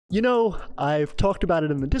You know, I've talked about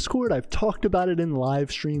it in the Discord, I've talked about it in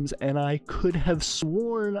live streams, and I could have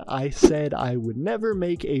sworn I said I would never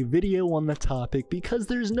make a video on the topic because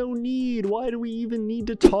there's no need. Why do we even need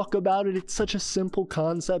to talk about it? It's such a simple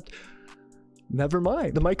concept. Never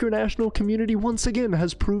mind. The micronational community once again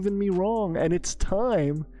has proven me wrong, and it's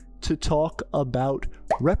time to talk about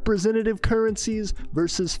representative currencies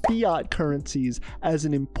versus fiat currencies as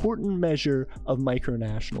an important measure of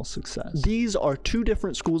micronational success. These are two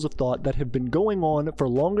different schools of thought that have been going on for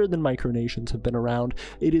longer than micronations have been around.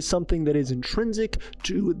 It is something that is intrinsic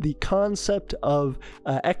to the concept of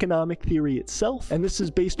economic theory itself, and this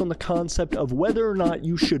is based on the concept of whether or not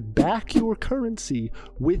you should back your currency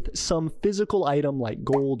with some physical item like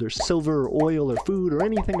gold or silver or oil or food or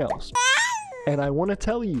anything else. And I want to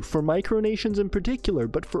tell you, for micronations in particular,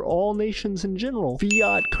 but for all nations in general,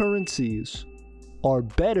 fiat currencies are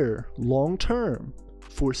better long-term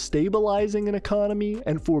for stabilizing an economy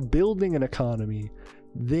and for building an economy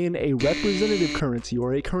than a representative currency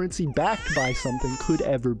or a currency backed by something could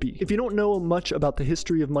ever be. If you don't know much about the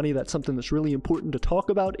history of money, that's something that's really important to talk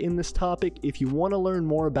about in this topic. If you want to learn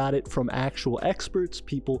more about it from actual experts,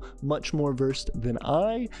 people much more versed than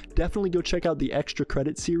I, definitely go check out the extra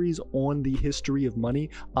credit series on the history of money.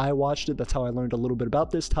 I watched it, that's how I learned a little bit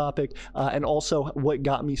about this topic, and also what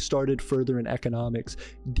got me started further in economics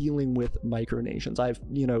dealing with micronations. I've,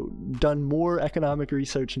 done more economic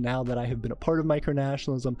research now that I have been a part of micronationalism,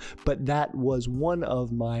 but that was one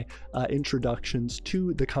of my introductions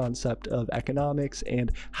to the concept of economics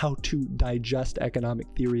and how to digest economic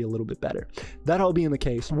theory a little bit better. That all being the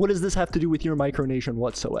case, what does this have to do with your micronation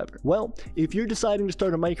whatsoever? Well, if you're deciding to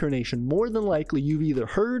start a micronation, more than likely you've either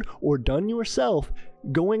heard or done yourself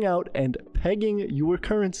going out and pegging your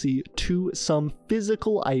currency to some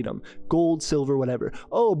physical item, gold, silver, whatever.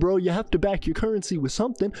 Oh, bro, you have to back your currency with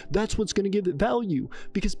something. That's what's going to give it value,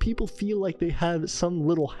 because people feel like they have some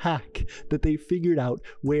little hack that they figured out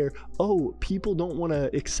where, oh, people don't want to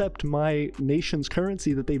accept my nation's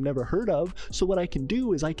currency that they've never heard of. So what I can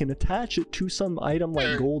do is I can attach it to some item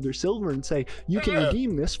like gold or silver and say, you can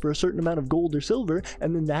redeem this for a certain amount of gold or silver.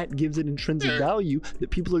 And then that gives it intrinsic value that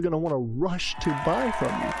people are going to want to rush to buy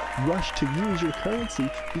from you, rush to use your currency,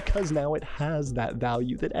 because now it has that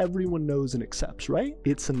value that everyone knows and accepts, right?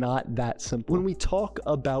 It's not that simple. When we talk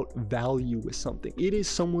about value with something, it is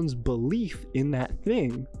someone's belief in that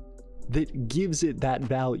thing that gives it that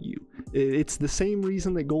value. It's the same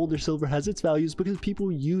reason that gold or silver has its values, because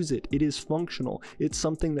people use it. It is functional. It's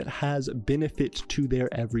something that has benefit to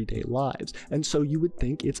their everyday lives. And so you would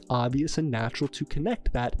think it's obvious and natural to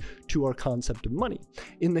connect that to our concept of money.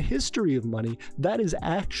 In the history of money, that is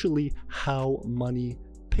actually how money,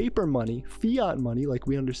 paper money, fiat money, like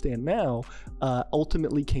we understand now,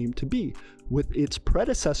 ultimately came to be, with its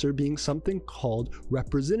predecessor being something called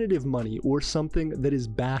representative money, or something that is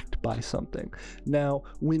backed by something. Now,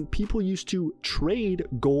 when people used to trade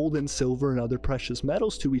gold and silver and other precious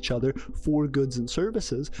metals to each other for goods and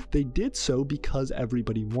services, they did so because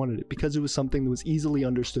everybody wanted it, because it was something that was easily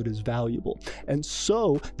understood as valuable. And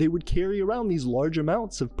so they would carry around these large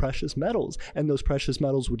amounts of precious metals, and those precious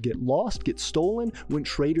metals would get lost, get stolen when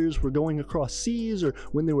traders were going across seas, or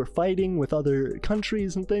when they were fighting with other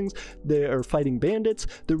countries and things. They are fighting bandits.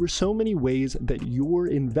 There were so many ways that your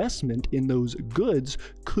investment in those goods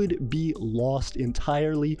could be lost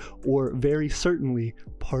entirely, or very certainly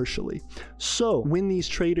partially. So when these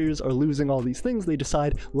traders are losing all these things, they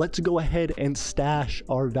decide, let's go ahead and stash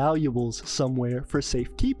our valuables somewhere for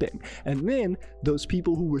safekeeping. And then those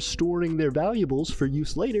people who were storing their valuables for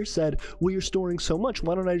use later said, well, you're storing so much,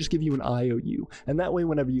 why don't I just give you an IOU? And that way,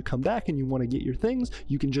 whenever you come back and you want to get your things,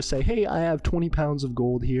 you can just say, hey, I have 20 pounds of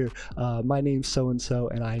gold here. My name's so-and-so,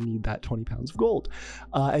 and I need that 20 pounds of gold.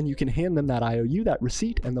 And you can hand them that IOU, that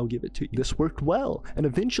receipt, and they'll give it to you. This worked well. And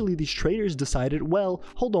eventually these traders decided, well,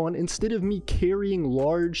 hold on, instead of me carrying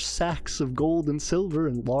large sacks of gold and silver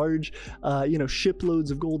and large,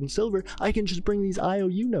 shiploads of gold and silver, I can just bring these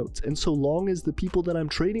IOU notes. And so long as the people that I'm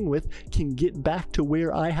trading with can get back to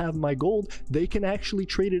where I have my gold, they can actually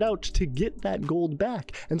trade it out to get that gold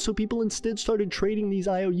back. And so people instead started trading these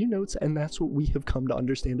IOU notes, and that's what we have come to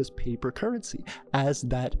understand as paper currency, as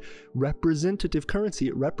that representative currency.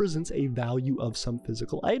 It represents a value of some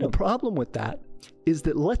physical item. The problem with that is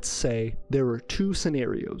that, let's say there are two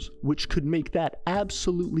scenarios which could make that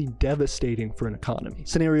absolutely devastating for an economy.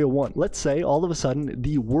 Scenario one, let's say all of a sudden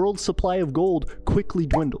the world supply of gold quickly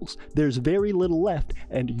dwindles. There's very little left,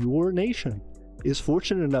 and your nation is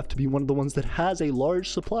fortunate enough to be one of the ones that has a large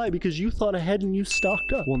supply because you thought ahead and you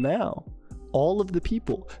stocked up. Well, now all of the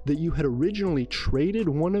people that you had originally traded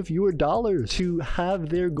one of your dollars to have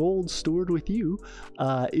their gold stored with you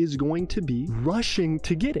is going to be rushing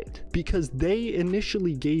to get it, because they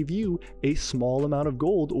initially gave you a small amount of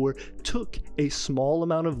gold, or took a small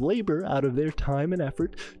amount of labor out of their time and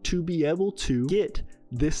effort to be able to get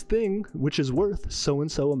this thing, which is worth so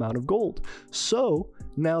and so amount of gold. So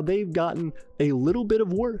now they've gotten a little bit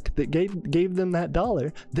of work that gave them that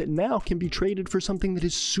dollar that now can be traded for something that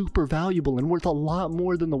is super valuable and worth a lot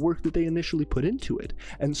more than the work that they initially put into it.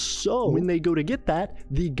 And so when they go to get that,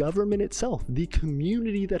 the government itself, the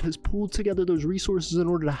community that has pooled together those resources in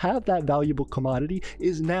order to have that valuable commodity,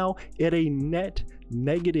 is now at a net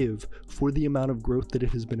negative for the amount of growth that it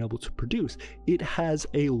has been able to produce. It has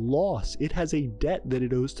a loss, it has a debt that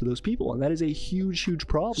it owes to those people, and that is a huge, huge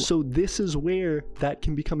problem. So this is where that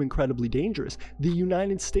can become incredibly dangerous. The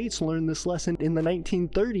United States learned this lesson in the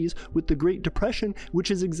 1930s with the Great Depression, which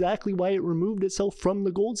is exactly why it removed itself from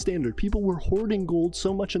the gold standard. People were hoarding gold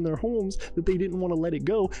so much in their homes that they didn't want to let it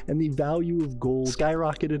go, and the value of gold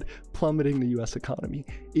skyrocketed, plummeting the US economy.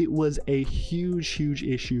 It was a huge, huge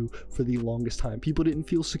issue for the longest time. People didn't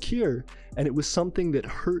feel secure, and it was something that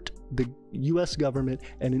hurt the US government,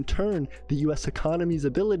 and in turn the US economy's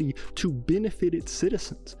ability to benefit its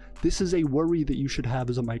citizens. This is a worry that you should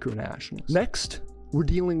have as a micronationalist. Next, we're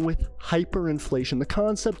dealing with hyperinflation, the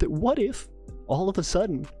concept that what if all of a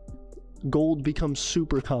sudden gold becomes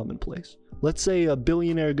super commonplace. Let's say a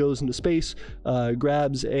billionaire goes into space,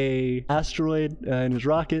 grabs a asteroid in his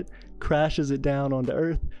rocket, crashes it down onto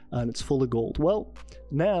Earth, and it's full of gold. Well,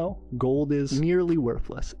 now gold is nearly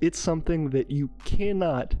worthless. It's something that you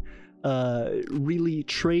cannot really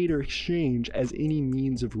trade or exchange as any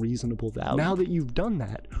means of reasonable value. Now that you've done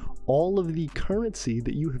that, all of the currency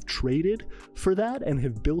that you have traded for that and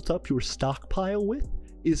have built up your stockpile with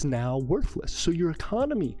is now worthless. So your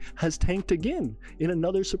economy has tanked again in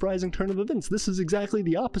another surprising turn of events. This is exactly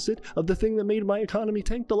the opposite of the thing that made my economy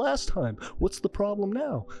tank the last time. What's the problem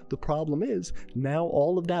now? The problem is now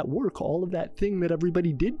all of that work, all of that thing that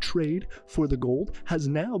everybody did trade for the gold has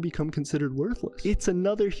now become considered worthless. It's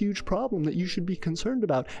another huge problem that you should be concerned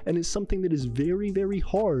about, and is something that is very, very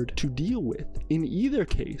hard to deal with in either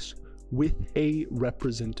case with a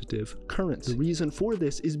representative currency. The reason for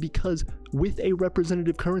this is because with a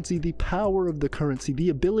representative currency, the power of the currency, the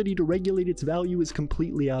ability to regulate its value is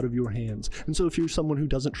completely out of your hands. And so if you're someone who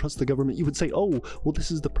doesn't trust the government, you would say, oh, well,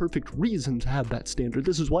 this is the perfect reason to have that standard.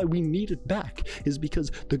 This is why we need it back, is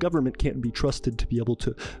because the government can't be trusted to be able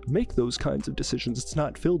to make those kinds of decisions. It's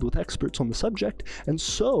not filled with experts on the subject. And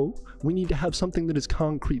so we need to have something that is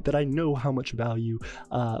concrete, that I know how much value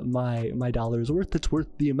my dollar is worth. It's worth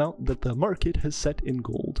the amount that the market has set in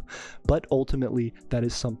gold. But ultimately, that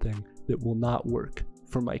is something that will not work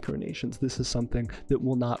for micronations. This is something that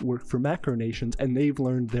will not work for macronations, and they've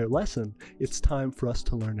learned their lesson. It's time for us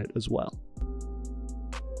to learn it as well.